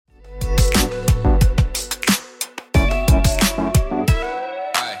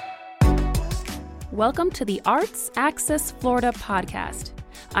welcome to the Arts Access Florida podcast.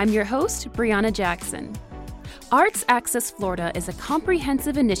 I'm your host, Brianna Jackson. Arts Access Florida is a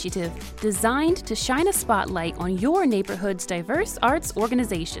comprehensive initiative designed to shine a spotlight on your neighborhood's diverse arts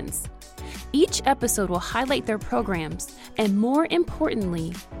organizations. Each episode will highlight their programs and, more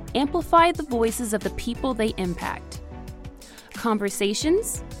importantly, amplify the voices of the people they impact.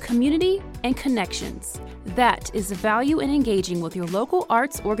 Conversations, community, and connections. That is the value in engaging with your local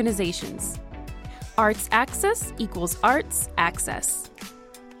arts organizations. Arts Access equals arts access.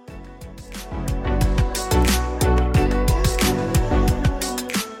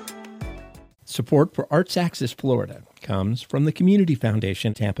 Support for Arts Access Florida comes from the Community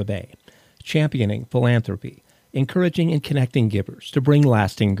Foundation Tampa Bay, championing philanthropy, encouraging and connecting givers to bring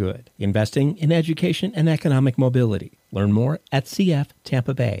lasting good, investing in education and economic mobility. Learn more at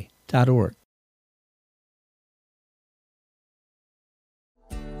cftampabay.org.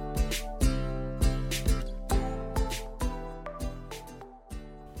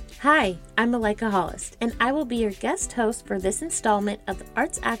 Hi, I'm Malika Hollis, and I will be your guest host for this installment of the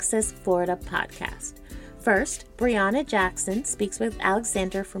Arts Access Florida podcast. First, Brianna Jackson speaks with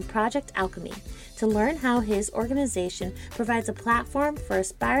Alexander from Project Alchemy to learn how his organization provides a platform for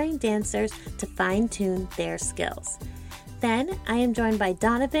aspiring dancers to fine-tune their skills. Then, I am joined by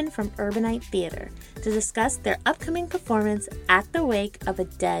Donovan from Urbanite Theater to discuss their upcoming performance at the wake of a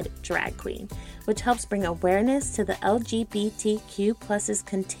dead drag queen, which helps bring awareness to the LGBTQ+'s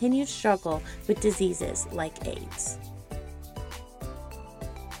continued struggle with diseases like AIDS.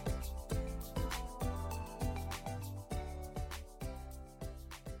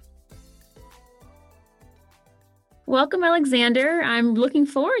 Welcome, Alexander. I'm looking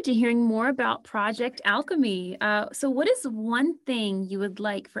forward to hearing more about Project Alchemy. So what is one thing you would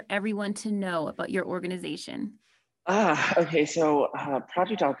like for everyone to know about your organization? Okay, so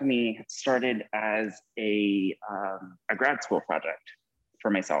Project Alchemy started as a grad school project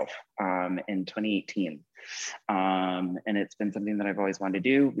for myself in 2018. And it's been something that I've always wanted to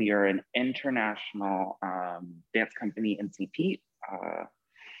do. We are an international dance company in St. Pete,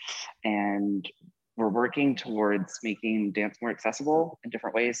 and we're working towards making dance more accessible in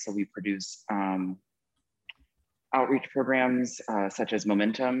different ways. So we produce outreach programs such as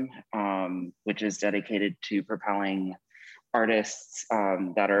Momentum, which is dedicated to propelling artists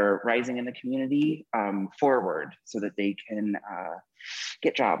that are rising in the community forward so that they can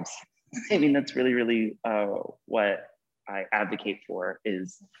get jobs. I mean, that's really what I advocate for,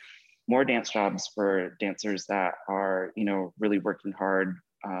 is more dance jobs for dancers that are, really working hard,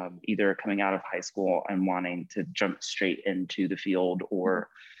 either coming out of high school and wanting to jump straight into the field, or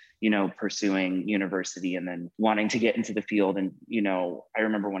pursuing university and then wanting to get into the field. And I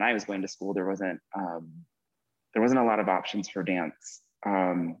remember when I was going to school, there wasn't a lot of options for dance,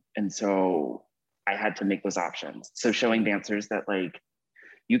 and so I had to make those options. So showing dancers that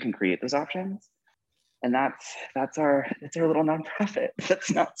you can create those options. And that's our little nonprofit. That's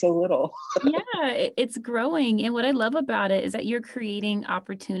not so little. Yeah, it's growing. And what I love about it is that you're creating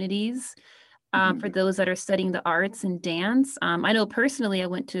opportunities for those that are studying the arts and dance. I know personally, I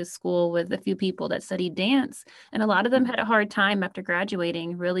went to school with a few people that studied dance, and a lot of them had a hard time after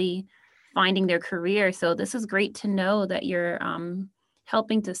graduating, really finding their career. So this is great to know that you're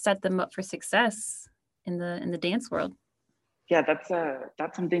helping to set them up for success in the dance world. Yeah, that's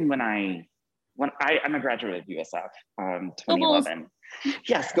something I'm a graduate of USF, 2011.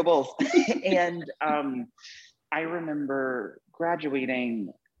 Yes, go Bulls. And I remember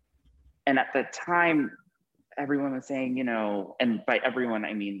graduating, and at the time, everyone was saying, and by everyone,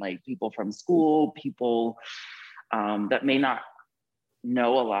 I mean people from school, people that may not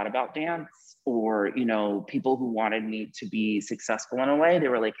know a lot about dance, or, people who wanted me to be successful in a way. They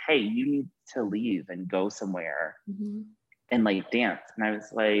were like, hey, you need to leave and go somewhere and dance. And I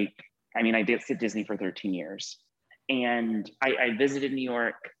was like, I danced at Disney for 13 years, and I visited New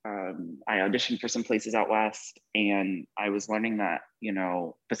York. I auditioned for some places out west, and I was learning that,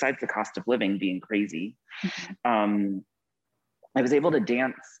 besides the cost of living being crazy, I was able to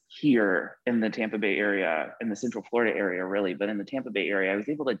dance here in the Tampa Bay area, in the Central Florida area, really, but in the Tampa Bay area, I was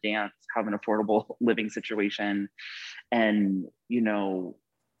able to dance, have an affordable living situation, and,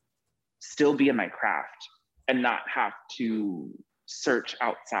 still be in my craft and not have to search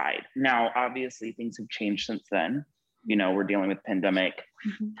outside. Now, obviously, things have changed since then. We're dealing with pandemic,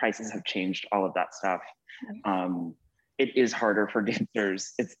 prices have changed, all of that stuff. It is harder for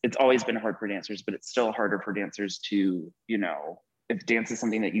dancers. It's always been hard for dancers, but it's still harder for dancers to, if dance is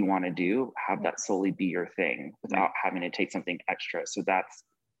something that you want to do, have that solely be your thing without having to take something extra. So that's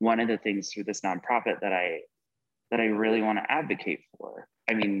one of the things through this nonprofit that I really want to advocate for,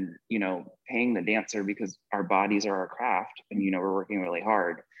 I mean, paying the dancer because our bodies are our craft and, we're working really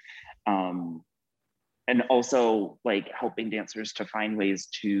hard. And also like helping dancers to find ways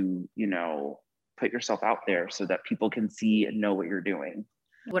to, put yourself out there so that people can see and know what you're doing.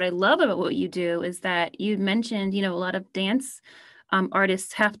 What I love about what you do is that you mentioned, a lot of dance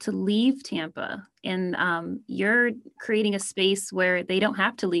artists have to leave Tampa, and you're creating a space where they don't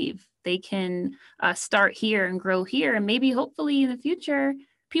have to leave. They can start here and grow here. And maybe hopefully in the future,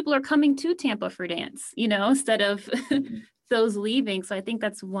 people are coming to Tampa for dance, instead of those leaving. So I think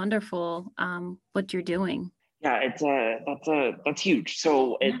that's wonderful what you're doing. Yeah, that's huge.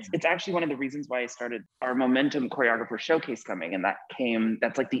 So it's actually one of the reasons why I started our Momentum Choreographer Showcase coming, and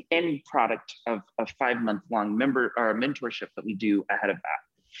that's like the end product of a 5-month-long mentorship that we do ahead of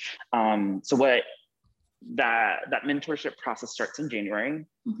that. So what that mentorship process starts in January,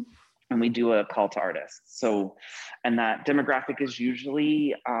 and we do a call to artists. So, and that demographic is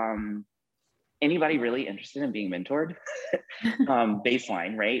usually anybody really interested in being mentored,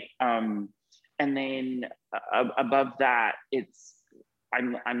 baseline, right? And then above that,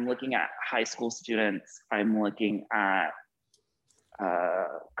 I'm looking at high school students. I'm looking at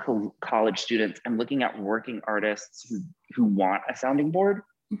college students. I'm looking at working artists who want a sounding board.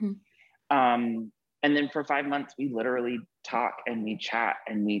 And then for 5 months, we literally talk and we chat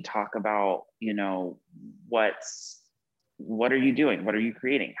and we talk about, what are you doing? What are you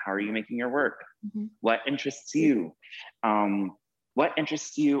creating? How are you making your work? What interests you? What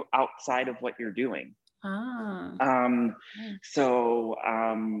interests you outside of what you're doing? So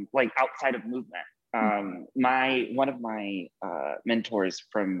like outside of movement. One of my mentors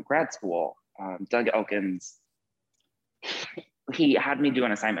from grad school, Doug Elkins, he had me do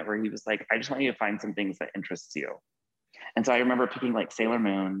an assignment where he was like, I just want you to find some things that interests you. And so I remember picking like Sailor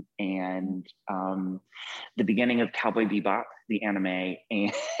Moon and the beginning of Cowboy Bebop, the anime,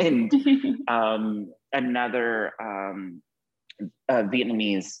 and another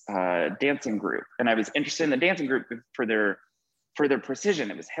Vietnamese dancing group. And I was interested in the dancing group for their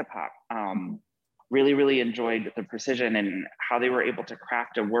precision. It was hip hop. Really, really enjoyed the precision and how they were able to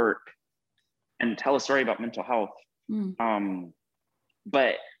craft a work and tell a story about mental health.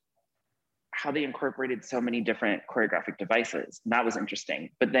 But how they incorporated so many different choreographic devices. And that was interesting.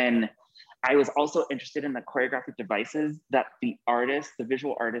 But then I was also interested in the choreographic devices that the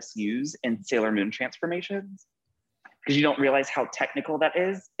visual artists use in Sailor Moon transformations. Because you don't realize how technical that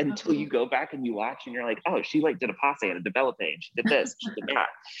is until you go back and you watch and you're like, oh, she like did a passe and a develope and she did this, she did that.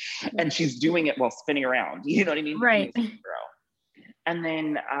 And she's doing it while spinning around. You know what I mean? Right. And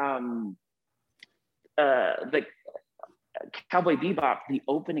then the Cowboy Bebop, the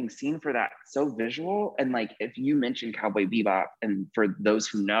opening scene for that, so visual. And like, if you mention Cowboy Bebop, and for those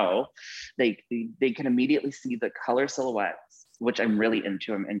who know, they can immediately see the color silhouettes, which I'm really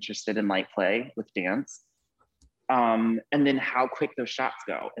into. I'm interested in light play with dance. And then how quick those shots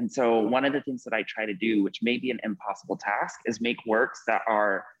go. And so one of the things that I try to do, which may be an impossible task, is make works that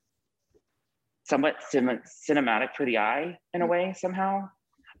are somewhat cinematic for the eye in a way somehow.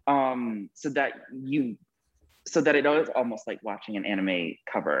 So that it is almost like watching an anime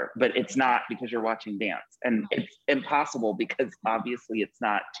cover, but it's not, because you're watching dance. And it's impossible because obviously it's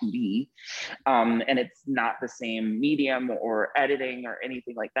not 2D, and it's not the same medium or editing or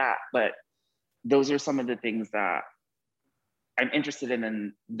anything like that. But those are some of the things that I'm interested in,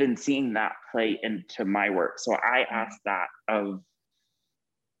 and then seeing that play into my work. So I asked that of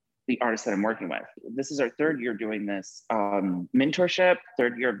the artists that I'm working with. This is our 3rd year doing this mentorship,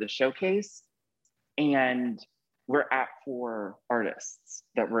 3rd year of the showcase. And we're at 4 artists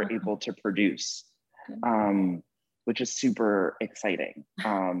that we're able to produce, which is super exciting.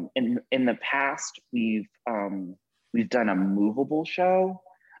 In the past, we've done a movable show.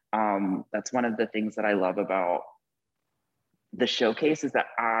 That's one of the things that I love about the showcase, is that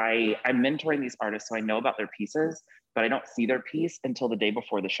I'm mentoring these artists, so I know about their pieces, but I don't see their piece until the day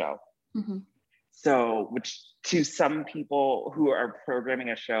before the show. So, which to some people who are programming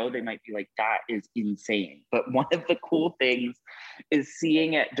a show, they might be like, that is insane. But one of the cool things is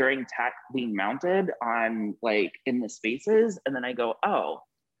seeing it during tech being mounted on like in the spaces. And then I go, oh,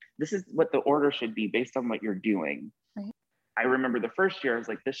 this is what the order should be based on what you're doing. Right. I remember the first year, I was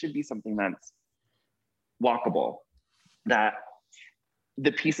like, this should be something that's walkable, that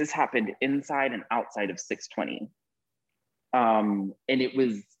the pieces happened inside and outside of 620. And it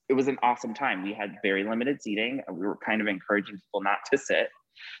was an awesome time. We had very limited seating, and we were kind of encouraging people not to sit,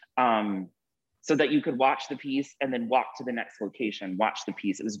 so that you could watch the piece and then walk to the next location, watch the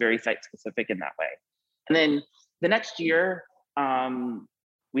piece. It was very site specific in that way. And then the next year,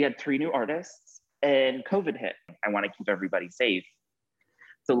 we had 3 new artists and COVID hit. I want to keep everybody safe.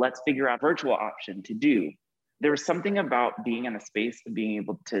 So let's figure out a virtual option to do. There was something about being in a space and being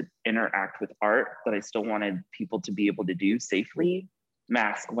able to interact with art that I still wanted people to be able to do safely.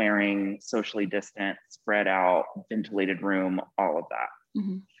 Mask wearing, socially distant, spread out, ventilated room, all of that.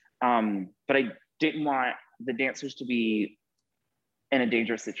 But I didn't want the dancers to be in a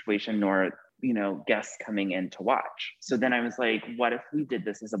dangerous situation, nor, you know, guests coming in to watch. So then I was like, what if we did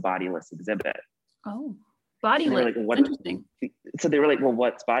this as a bodiless exhibit? Oh, bodiless. Like, well, interesting. So they were like, well,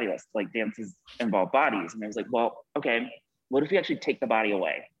 what's bodiless? Like, dances involve bodies. And I was like, well, okay, what if we actually take the body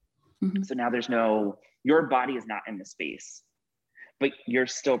away? So now your body is not in the space, but you're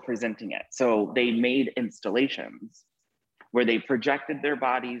still presenting it. So they made installations where they projected their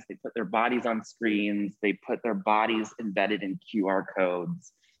bodies, they put their bodies on screens, they put their bodies embedded in QR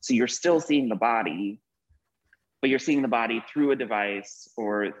codes. So you're still seeing the body, but you're seeing the body through a device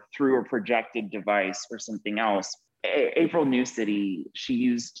or through a projected device or something else. April New City,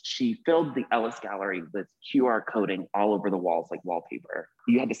 she filled the Ellis Gallery with QR coding all over the walls like wallpaper.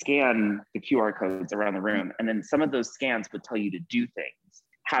 You had to scan the QR codes around the room, and then some of those scans would tell you to do things.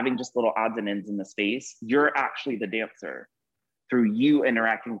 Having just little odds and ends in the space, you're actually the dancer. Through you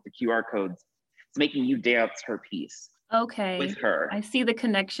interacting with the QR codes, it's making you dance her piece. Okay. With her. I see the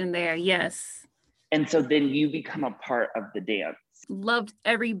connection there. Yes. And so then you become a part of the dance. Loved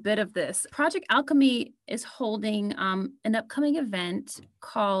every bit of this. Project Alchemy is holding an upcoming event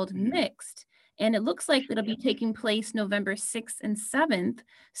called Mixed, and it looks like it'll be taking place November 6th and 7th.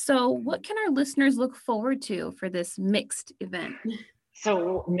 So what can our listeners look forward to for this Mixed event?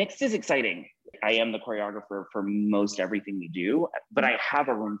 So Mixed is exciting. I am the choreographer for most everything we do, but I have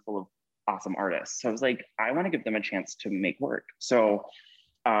a room full of awesome artists. So I was like, I want to give them a chance to make work. So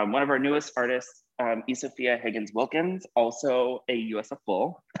one of our newest artists, Sophia Higgins Wilkins, also a USF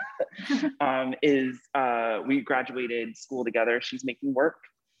Bull, we graduated school together. She's making work.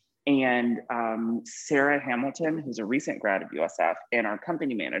 And Sarah Hamilton, who's a recent grad of USF and our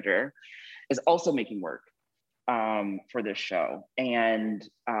company manager, is also making work for this show. And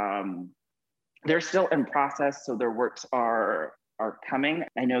they're still in process, so their works are coming.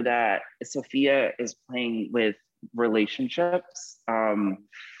 I know that Sophia is playing with relationships,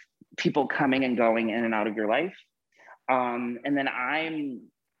 people coming and going in and out of your life. And then I'm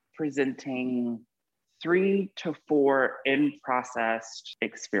presenting 3 to 4 in-process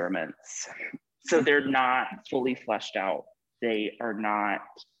experiments. So they're not fully fleshed out. They are not,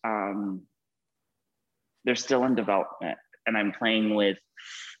 they're still in development. And I'm playing with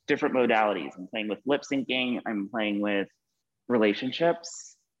different modalities. I'm playing with lip syncing. I'm playing with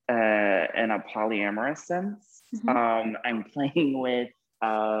relationships in a polyamorous sense. I'm playing with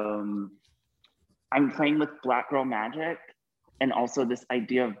Black girl magic, and also this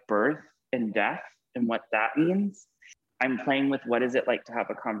idea of birth and death and what that means. I'm playing with what is it like to have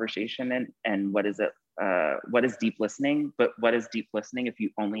a conversation, and what is deep listening, but what is deep listening if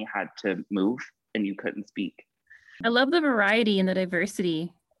you only had to move and you couldn't speak? I love the variety and the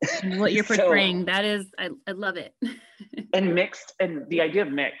diversity in what you're portraying. That is, I love it. And mixed, and the idea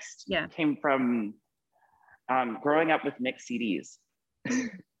of mixed came from growing up with mixed CDs.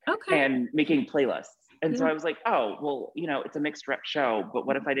 And making playlists. And so I was like, oh, well, you know, it's a mixed rep show, but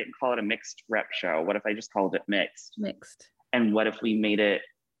what if I didn't call it a mixed rep show? What if I just called it mixed? And what if we made it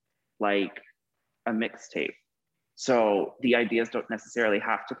like a mixtape? So the ideas don't necessarily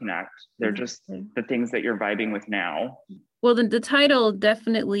have to connect. They're just the things that you're vibing with now. Well, the title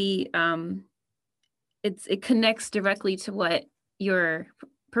definitely, it connects directly to what you're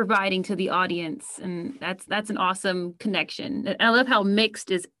providing to the audience, and that's an awesome connection. And I love how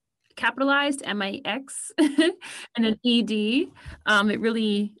mixed is capitalized, MIX, and an ED. It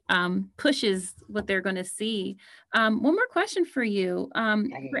really pushes what they're going to see. One more question for you.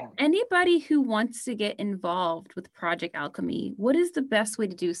 For anybody who wants to get involved with Project Alchemy, what is the best way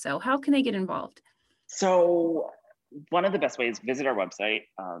to do so? How can they get involved? So one of the best ways, visit our website,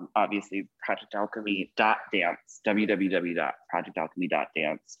 obviously projectalchemy.dance,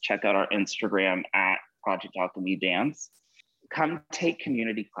 www.projectalchemy.dance. Check out our Instagram at Project Alchemy Dance. Come take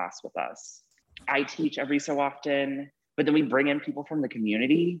community class with us. I teach every so often, but then we bring in people from the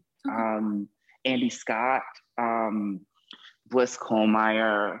community. Andy Scott, Bliss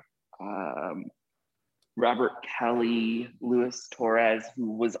Kohlmeyer, Robert Kelly, Luis Torres,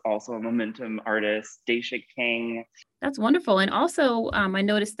 who was also a Momentum artist, Daisha King. That's wonderful. And also, I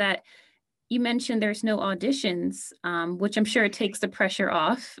noticed that you mentioned there's no auditions, which I'm sure takes the pressure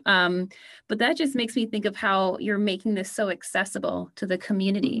off. But that just makes me think of how you're making this so accessible to the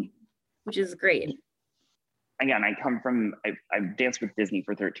community, which is great. again, I've danced with Disney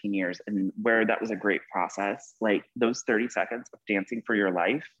for 13 years, and where that was a great process, like those 30 seconds of dancing for your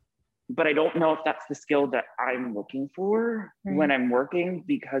life. But I don't know if that's the skill that I'm looking for when I'm working,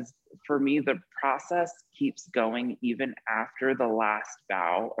 because for me, the process keeps going even after the last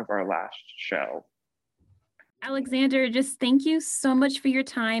bow of our last show. Alexander, just thank you so much for your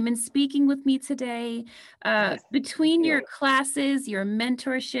time and speaking with me today. Between your classes, your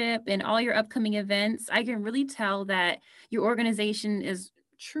mentorship, and all your upcoming events, I can really tell that your organization is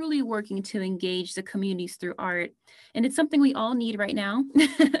truly working to engage the communities through art. And it's something we all need right now.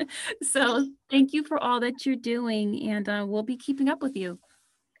 So thank you for all that you're doing, and we'll be keeping up with you.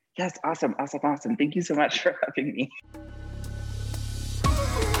 Yes, awesome. Thank you so much for having me.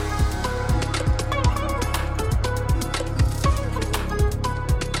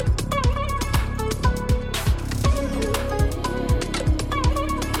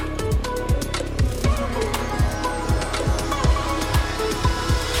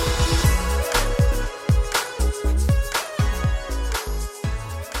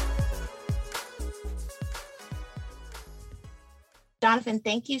 Jonathan,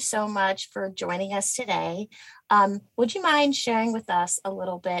 thank you so much for joining us today. Would you mind sharing with us a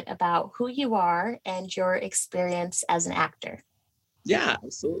little bit about who you are and your experience as an actor? Yeah,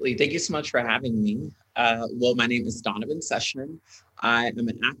 absolutely. Thank you so much for having me. Well, my name is Donovan Session. I am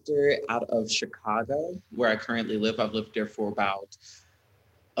an actor out of Chicago, where I currently live. I've lived there for about,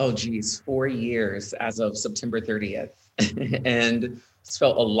 4 years as of September 30th. And it's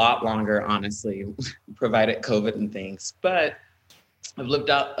felt a lot longer, honestly, provided COVID and things. But I've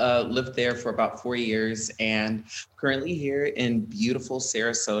lived there for about 4 years, and currently here in beautiful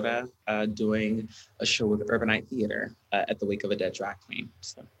Sarasota, doing a show with Urbanite Theater at the Wake of a Dead Drag Queen.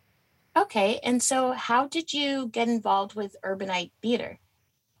 So. Okay, and so how did you get involved with Urbanite Theater?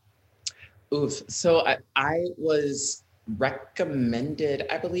 So I was recommended,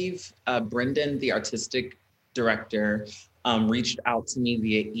 I believe, Brendan, the artistic director, reached out to me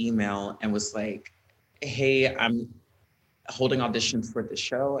via email and was like, hey, I'm holding auditions for the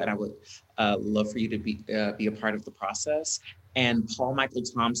show, and I would love for you to be a part of the process. And Paul Michael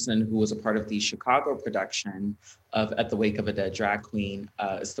Thompson, who was a part of the Chicago production of At the Wake of a Dead Drag Queen,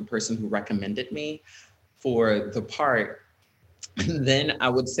 is the person who recommended me for the part. And then I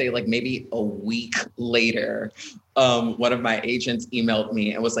would say like maybe a week later, one of my agents emailed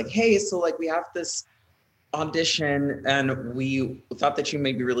me and was like, hey, so like we have this audition and we thought that you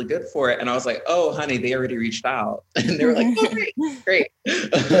may be really good for it. And I was like, oh, honey, they already reached out. And they were like, oh, great.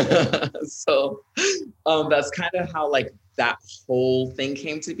 So that's kind of how like that whole thing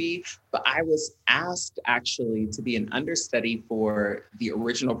came to be. But I was asked actually to be an understudy for the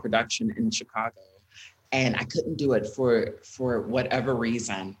original production in Chicago. And I couldn't do it for whatever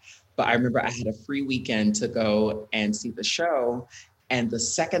reason. But I remember I had a free weekend to go and see the show. And the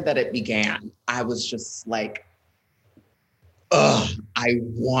second that it began, I was just like, I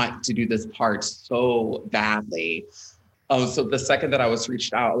want to do this part so badly. So the second that I was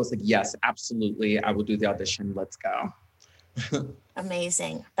reached out, I was like, yes, absolutely. I will do the audition. Let's go.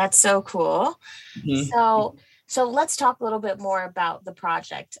 Amazing. That's so cool. Mm-hmm. So let's talk a little bit more about the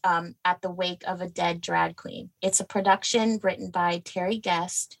project, At the Wake of a Dead Drag Queen. It's a production written by Terry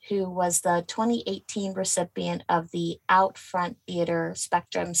Guest, who was the 2018 recipient of the Outfront Theater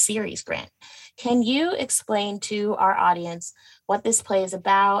Spectrum Series Grant. Can you explain to our audience what this play is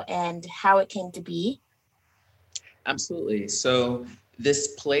about and how it came to be? Absolutely. So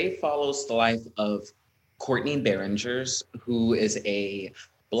this play follows the life of Courtney Berringers, who is a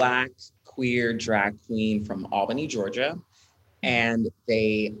Black queer drag queen from Albany, Georgia. And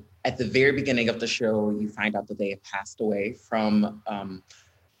they, at the very beginning of the show, you find out that they have passed away from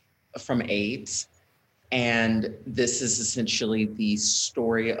AIDS. And this is essentially the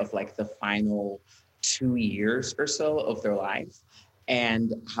story of like the final 2 years or so of their life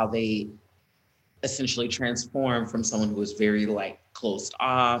and how they essentially transform from someone who was very like closed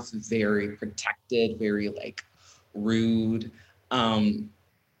off, very protected, very like rude,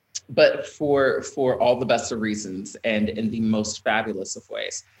 but for all the best of reasons and in the most fabulous of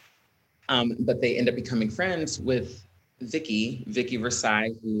ways. But they end up becoming friends with Vicky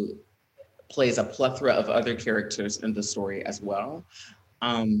Versailles, who plays a plethora of other characters in the story as well.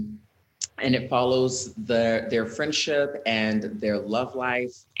 And it follows their friendship and their love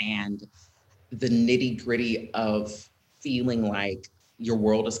life and the nitty gritty of feeling like your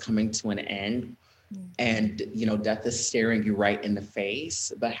world is coming to an end. And, you know, death is staring you right in the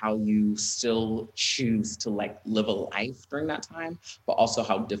face, but how you still choose to like live a life during that time, but also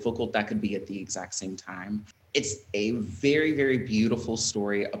how difficult that could be at the exact same time. It's a very, very beautiful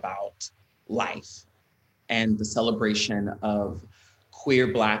story about life and the celebration of queer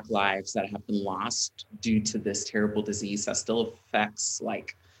Black lives that have been lost due to this terrible disease that still affects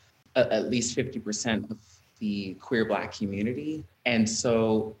like at least 50% of the queer Black community. And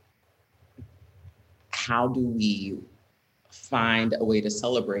so how do we find a way to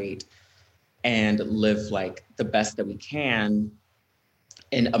celebrate and live like the best that we can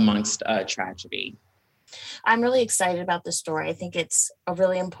in amongst tragedy? I'm really excited about this story. I think it's a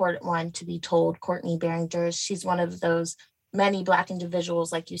really important one to be told. Courtney Barringer, she's one of those many Black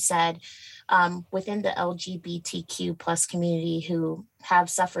individuals, like you said, within the LGBTQ plus community who have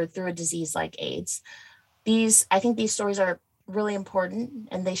suffered through a disease like AIDS. I think these stories are really important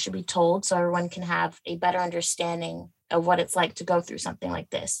and they should be told so everyone can have a better understanding of what it's like to go through something like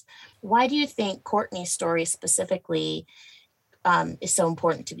this. Why do you think Courtney's story specifically is so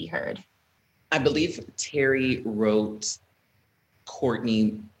important to be heard? I believe Terry wrote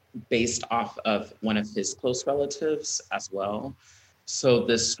Courtney based off of one of his close relatives as well. So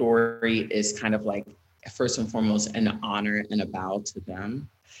this story is kind of like, first and foremost, an honor and a bow to them.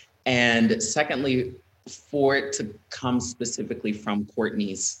 And secondly, for it to come specifically from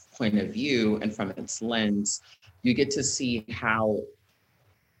Courtney's point of view and from its lens, you get to see how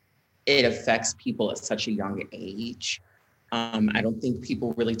it affects people at such a young age. I don't think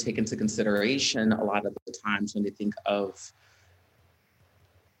people really take into consideration a lot of the times when they think of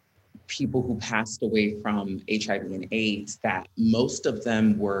people who passed away from HIV and AIDS, that most of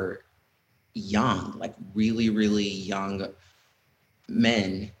them were young, like really, really young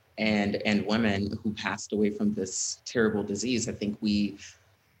men and women who passed away from this terrible disease. I think we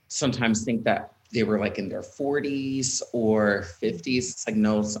sometimes think that they were like in their 40s or 50s. It's like,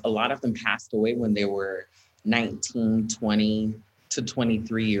 no, a lot of them passed away when they were 19, 20 to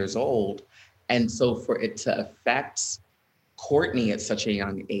 23 years old. And so for it to affect Courtney at such a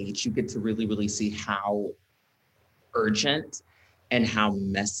young age, you get to really, really see how urgent and how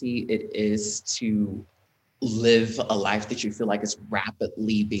messy it is to live a life that you feel like is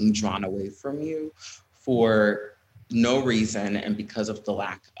rapidly being drawn away from you for no reason, and because of the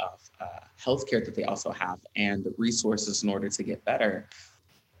lack of healthcare that they also have and resources in order to get better.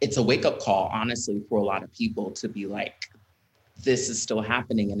 It's a wake-up call, honestly, for a lot of people to be like, this is still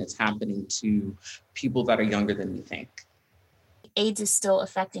happening, and it's happening to people that are younger than we think. AIDS is still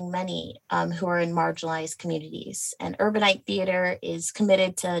affecting many who are in marginalized communities. And Urbanite Theater is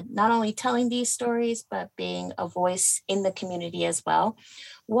committed to not only telling these stories, but being a voice in the community as well.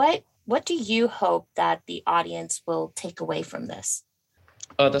 What do you hope that the audience will take away from this?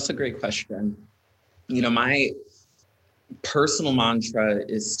 Oh, that's a great question. You know, my personal mantra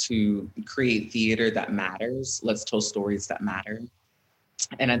is to create theater that matters. Let's tell stories that matter.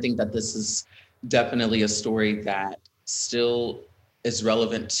 And I think that this is definitely a story that still is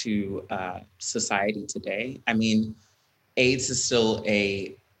relevant to society today. I mean, AIDS is still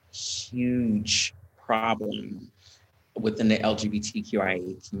a huge problem within the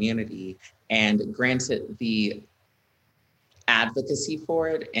LGBTQIA community. And granted, the advocacy for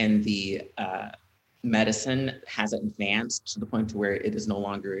it and the medicine has advanced to the point to where it is no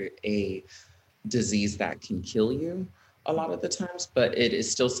longer a disease that can kill you a lot of the times, but it is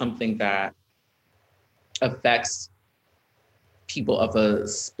still something that affects people of a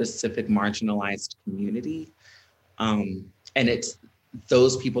specific marginalized community. And it's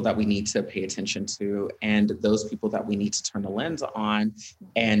those people that we need to pay attention to, and those people that we need to turn the lens on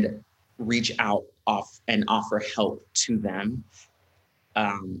and reach out and offer help to them.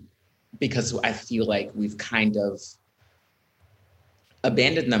 Because I feel like we've kind of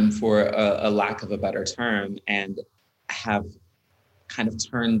abandoned them, for a lack of a better term, and have kind of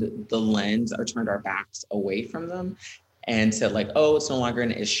turned the lens or turned our backs away from them and said like, oh, it's no longer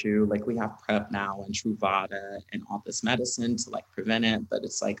an issue. Like, we have PrEP now and Truvada and all this medicine to like prevent it. But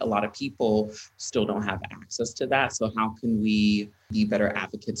it's like a lot of people still don't have access to that. So how can we be better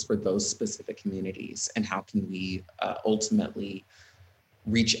advocates for those specific communities? And how can we ultimately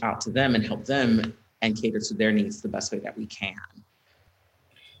reach out to them and help them and cater to their needs the best way that we can?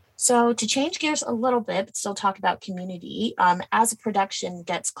 So to change gears a little bit, but still talk about community, as a production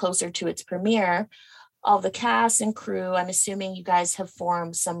gets closer to its premiere, all the cast and crew, I'm assuming you guys have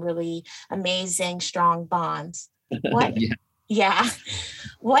formed some really amazing, strong bonds. What? Yeah.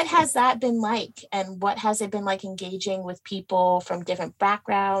 What has that been like? And what has it been like engaging with people from different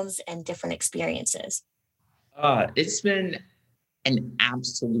backgrounds and different experiences? It's been an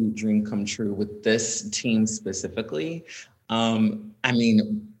absolute dream come true with this team specifically. I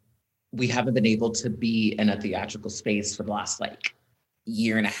mean, we haven't been able to be in a theatrical space for the last like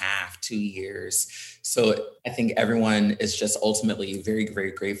year and a half, 2 years. So I think everyone is just ultimately very,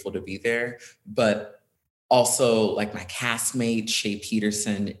 very grateful to be there. But Also, like my castmate, Shea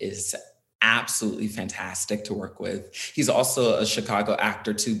Peterson, is absolutely fantastic to work with. He's also a Chicago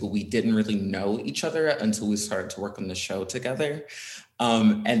actor too, but we didn't really know each other until we started to work on the show together.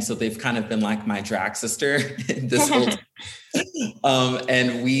 And so they've kind of been like my drag sister this whole time.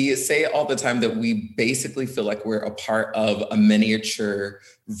 And we say all the time that we basically feel like we're a part of a miniature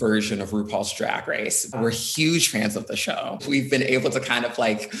version of RuPaul's Drag Race. We're huge fans of the show. We've been able to kind of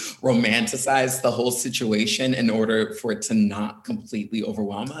like romanticize the whole situation in order for it to not completely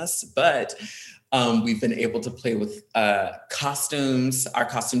overwhelm us. But we've been able to play with costumes. Our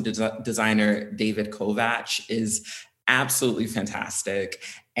costume designer, David Kovac, is absolutely fantastic.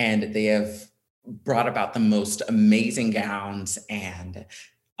 And they have brought about the most amazing gowns and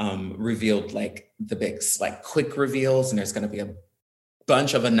revealed like the big like quick reveals. And there's going to be a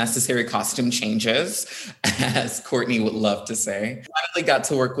bunch of unnecessary costume changes, as Courtney would love to say. Finally got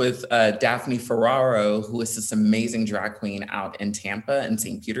to work with Daphne Ferraro, who is this amazing drag queen out in Tampa and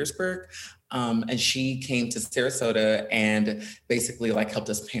St. Petersburg. And she came to Sarasota and basically like helped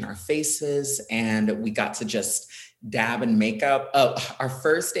us paint our faces. And we got to just dab and makeup. Our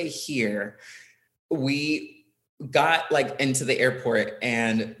first day here, we got like into the airport,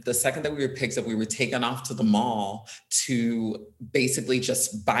 and the second that we were picked up, we were taken off to the mall to basically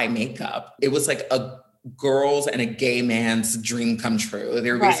just buy makeup. It was like a girl's and a gay man's dream come true.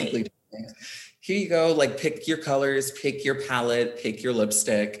 They were basically here you go, like pick your colors, pick your palette, pick your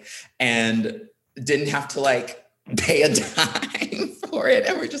lipstick, and didn't have to like pay a dime for it.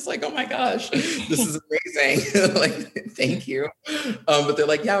 And we're just like, oh my gosh, this is amazing. Like, thank you. But they're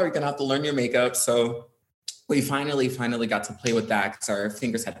like, yeah, we're gonna have to learn your makeup. So we finally got to play with that because our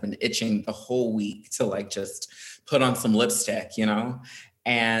fingers had been itching the whole week to like just put on some lipstick, you know?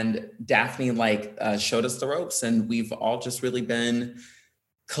 And Daphne like showed us the ropes, and we've all just really been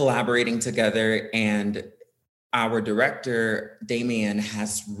collaborating together. And our director, Damien,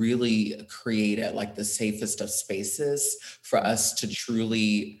 has really created like the safest of spaces for us to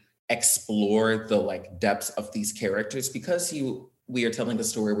truly explore the like depths of these characters, because we are telling the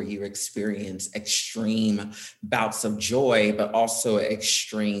story where you experience extreme bouts of joy, but also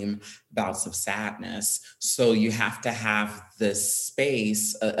extreme bouts of sadness. So you have to have this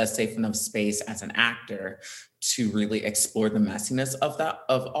space, a safe enough space as an actor to really explore the messiness of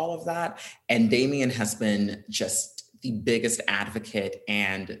all of that. And Damien has been just the biggest advocate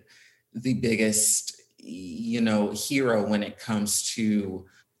and the biggest, hero when it comes to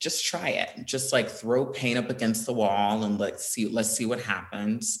just try it. Just like throw paint up against the wall and let's see what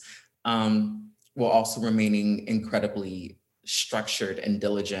happens. While also remaining incredibly structured and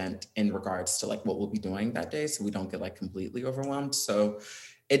diligent in regards to like what we'll be doing that day, so we don't get like completely overwhelmed. So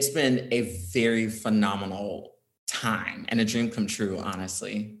it's been a very phenomenal time and a dream come true,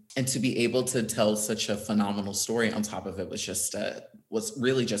 honestly. And to be able to tell such a phenomenal story on top of it was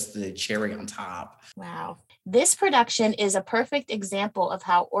really just the cherry on top. Wow. This production is a perfect example of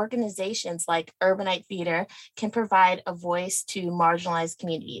how organizations like Urbanite Theater can provide a voice to marginalized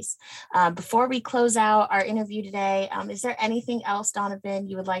communities. Before we close out our interview today, is there anything else, Donovan,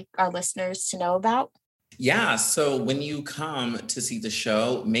 you would like our listeners to know about? Yeah, so when you come to see the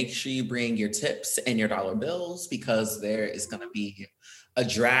show, make sure you bring your tips and your dollar bills, because there is going to be a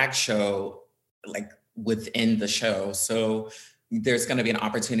drag show like within the show. So there's going to be an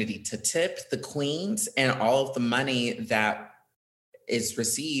opportunity to tip the queens, and all of the money that is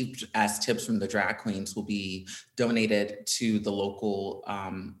received as tips from the drag queens will be donated to the local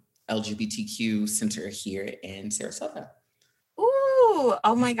LGBTQ center here in Sarasota. Ooh,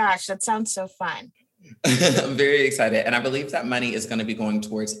 oh my gosh, that sounds so fun. I'm very excited. And I believe that money is going to be going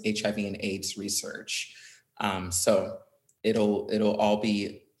towards HIV and AIDS research. So it'll all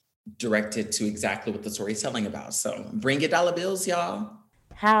be directed to exactly what the story is telling about. So bring your dollar bills, y'all.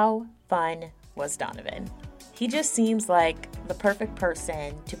 How fun was Donovan? He just seems like the perfect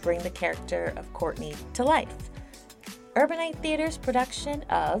person to bring the character of Courtney to life. Urbanite Theater's production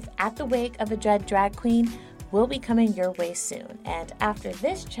of At the Wake of a Dread Drag Queen will be coming your way soon. And after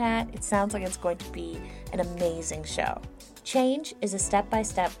this chat, it sounds like it's going to be an amazing show. Change is a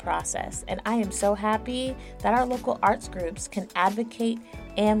step-by-step process, and I am so happy that our local arts groups can advocate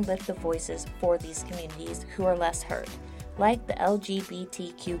and lift the voices for these communities who are less heard, like the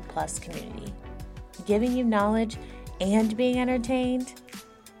LGBTQ+ community. Giving you knowledge and being entertained,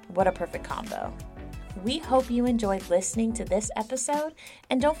 what a perfect combo. We hope you enjoyed listening to this episode,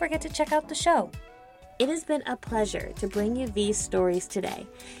 and don't forget to check out the show. It has been a pleasure to bring you these stories today,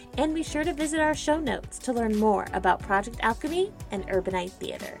 and be sure to visit our show notes to learn more about Project Alchemy and Urbanite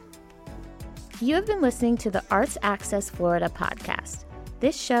Theater. You have been listening to the Arts Access Florida podcast.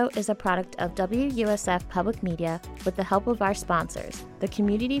 This show is a product of WUSF Public Media with the help of our sponsors, the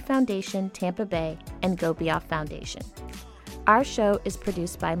Community Foundation Tampa Bay and Go Be Off Foundation. Our show is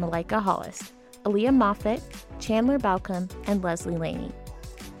produced by Malika Hollis, Aaliyah Moffitt, Chandler Balcom, and Leslie Laney.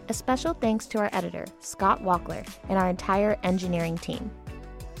 A special thanks to our editor, Scott Walkler, and our entire engineering team.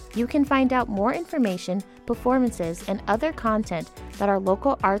 You can find out more information, performances, and other content that our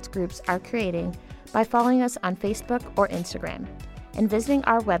local arts groups are creating by following us on Facebook or Instagram and visiting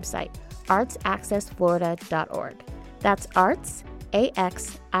our website, artsaccessflorida.org. That's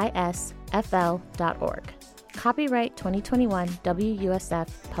artsaccessfl.org. Copyright 2021 WUSF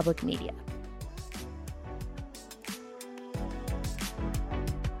Public Media.